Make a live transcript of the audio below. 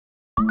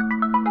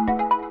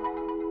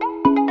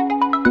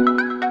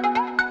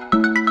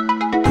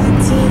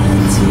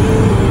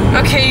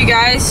Okay, you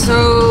guys,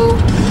 so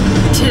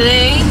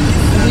today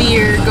we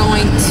are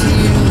going to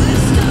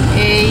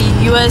a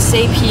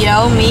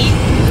USAPL meet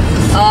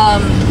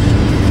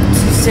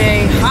to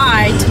say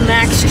hi to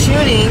Maxx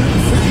Chewning.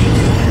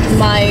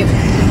 My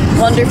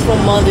wonderful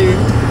mother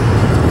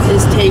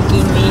is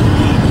taking me.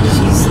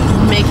 She's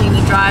making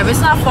the drive.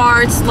 It's not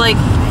far, it's like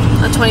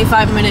a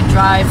 25-minute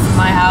drive from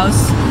my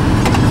house.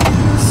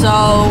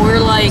 So we're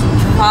like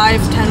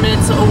 5-10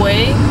 minutes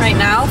away right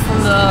now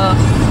from the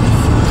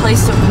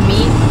place of the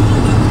meet,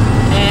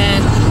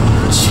 and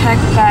check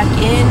back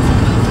in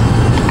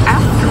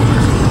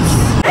afterwards.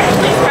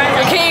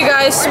 Okay, you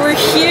guys, so we're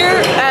here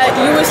at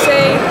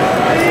USA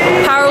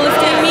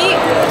powerlifting meet,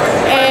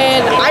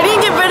 and I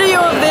didn't get video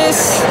of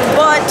this,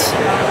 but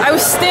I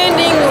was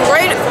standing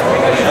right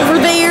over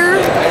there,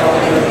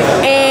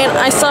 and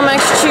I saw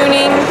Maxx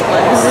Chewning.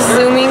 Is this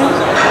zooming?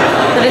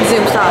 Let it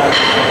zoom, stop.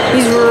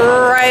 He's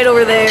right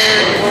over there.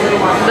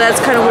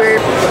 That's kind of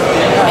weird.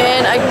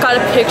 And I got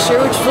a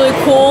picture, which is really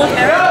cool.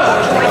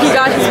 He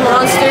got his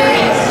monster.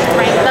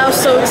 That was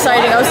so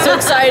exciting. I was so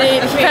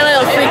excited. He kind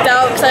of freaked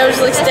out because I was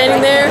like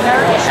standing there,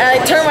 and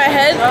I turned my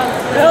head,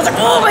 and I was like,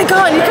 oh my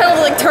god. He kind of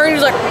like turned.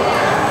 He was like,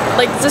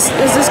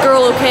 is this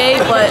girl okay?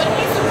 But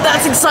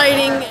that's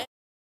exciting.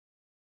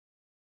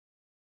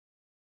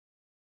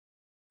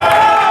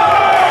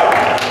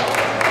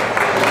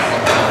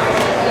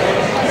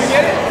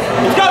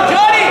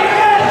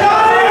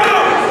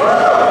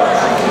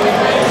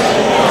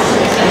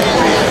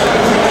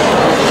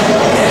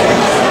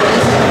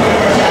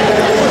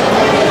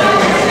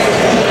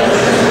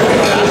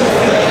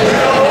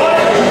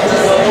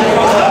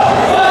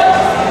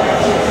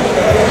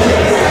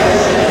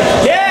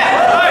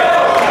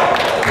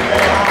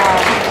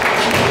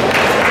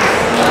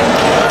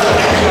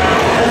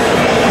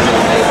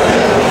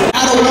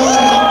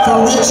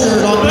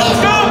 On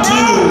platform 2.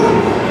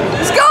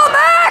 Let's go,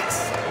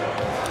 Maxx!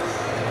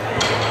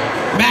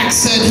 Maxx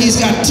said he's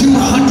got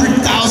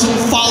 200,000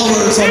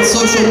 followers on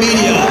social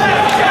media.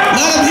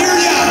 Let him hear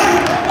ya!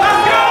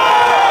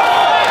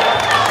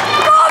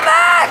 Come on,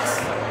 Maxx!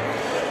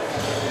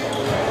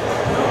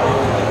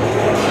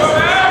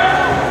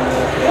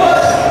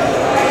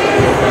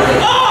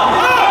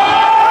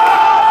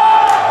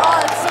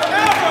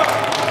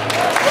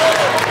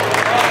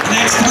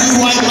 Next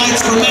 3 white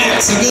lights for Maxx.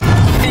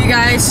 Hey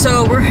guys,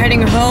 so we're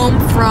heading home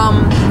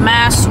from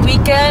Mass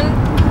weekend.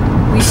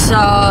 We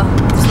saw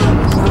some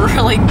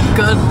really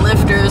good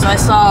lifters. I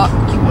saw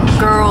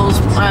girls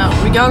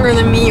younger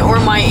than me or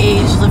my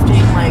age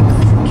lifting like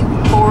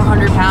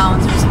 400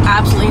 pounds. It was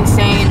absolutely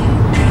insane.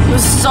 It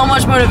was so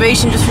much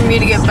motivation just for me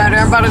to get better.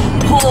 I'm about to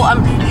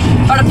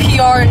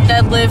PR in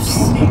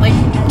deadlifts like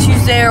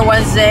Tuesday or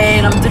Wednesday,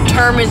 and I'm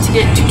determined to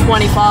get to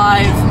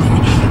 225.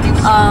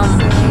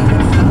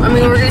 I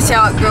mean, we're gonna see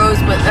how it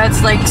goes, but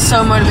that's like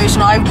so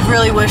motivational. I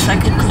really wish I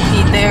could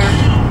compete there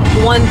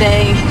one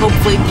day,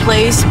 hopefully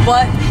place.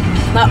 But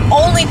not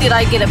only did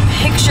I get a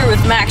picture with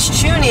Maxx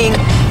Chewning,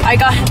 I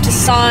got him to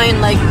sign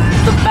like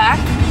the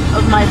back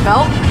of my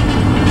belt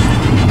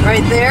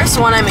right there.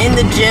 So when I'm in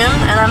the gym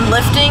and I'm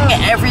lifting,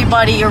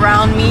 everybody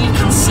around me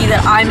can see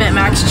that I'm at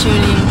Maxx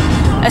Chewning.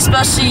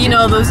 Especially, you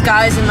know, those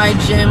guys in my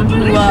gym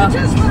who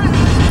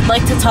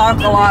like to talk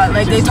a lot.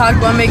 Like, they talk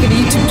about making a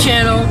YouTube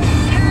channel.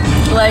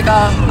 Like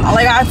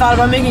I thought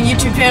about making a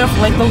YouTube channel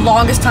for like the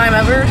longest time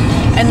ever,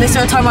 and they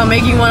started talking about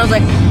making one. I was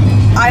like,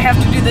 I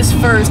have to do this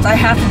first. I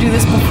have to do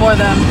this before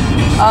them.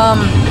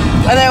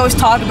 And they always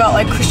talk about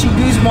like Christian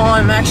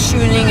Guzman, Maxx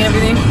Chewning, and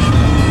everything.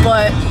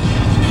 But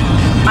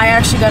I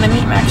actually got to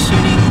meet Maxx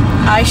Chewning.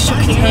 I shook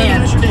his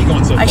hand.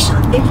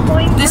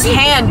 This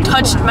hand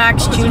touched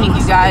Maxx Chewning,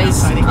 you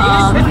guys.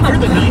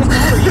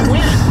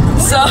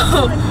 So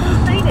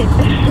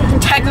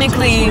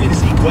technically,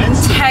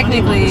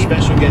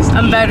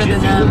 I'm better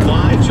than them.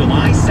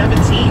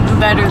 I'm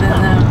better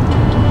than them.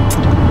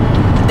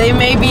 They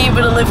may be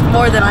able to lift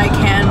more than I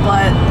can,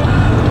 but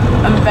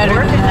I'm better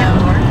than them.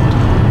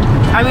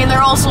 I mean,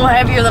 they're also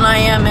heavier than I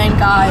am, and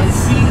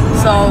guys.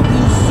 So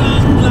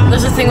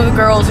there's a thing with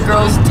girls.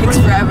 Girls, it takes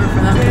forever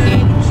for them to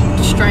gain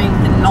strength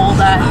and all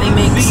that.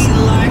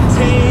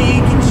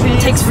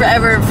 It takes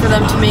forever for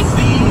them to make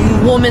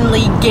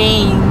womanly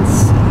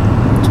gains.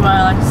 That's what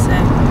I like to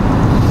say.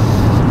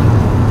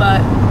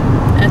 But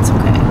it's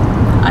okay.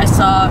 I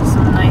saw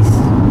some nice.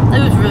 It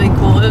was really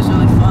cool. It was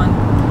really fun.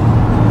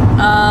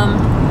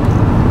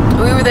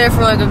 We were there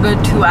for like a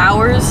good 2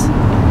 hours. It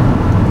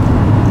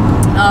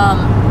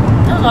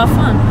was a lot of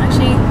fun,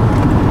 actually.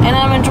 And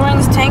I'm enjoying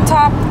this tank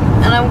top,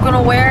 and I'm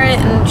gonna wear it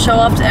and show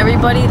off to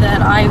everybody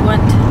that I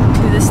went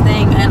to this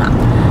thing, and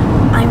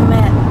I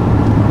met.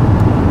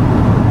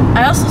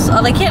 I also saw,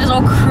 like, he had his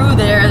whole crew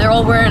there. They're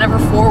all wearing Ever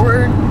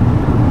Forward.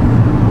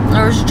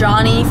 There was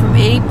Johnny from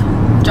Ape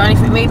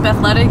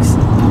Athletics.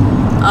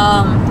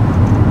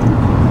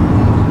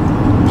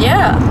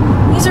 Yeah,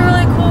 he's a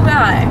really cool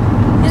guy.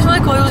 He's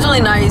really cool. He was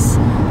really nice.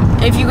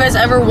 If you guys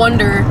ever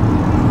wonder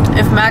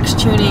if Maxx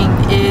Chewning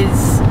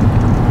is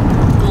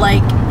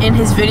like in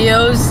his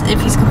videos,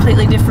 if he's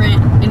completely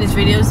different in his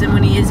videos than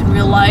when he is in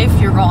real life,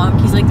 you're wrong.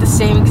 He's like the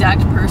same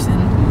exact person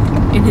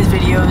in his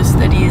videos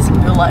that he is in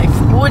real life,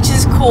 which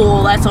is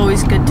cool. That's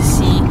always good to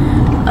see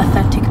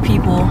authentic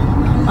people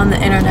on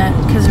the internet,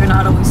 because they're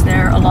not always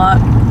there a lot.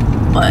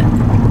 But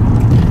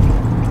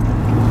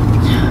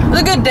it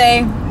was a good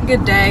day.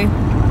 Good day.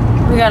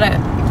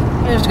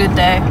 It was a good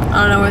day.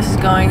 I don't know where this is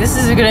going. This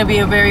is gonna be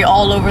a very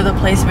all over the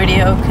place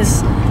video,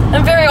 because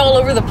I'm very all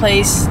over the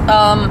place.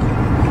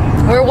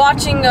 We're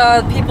watching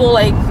people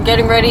like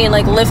getting ready and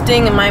like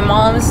lifting, and my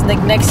mom's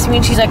like next to me,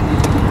 and she's like,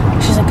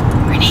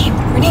 Renee,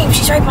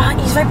 he's right behind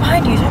you. She's like,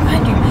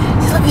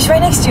 look, he's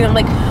right next to you. I'm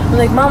like,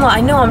 Mama,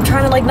 I know. I'm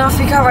trying to like not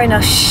freak out right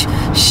now.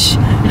 Shh.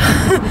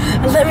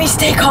 Let me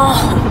stay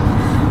calm.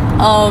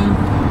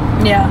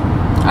 Yeah.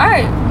 All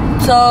right.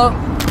 So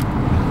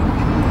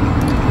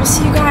we'll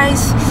see you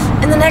guys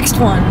in the next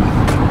one.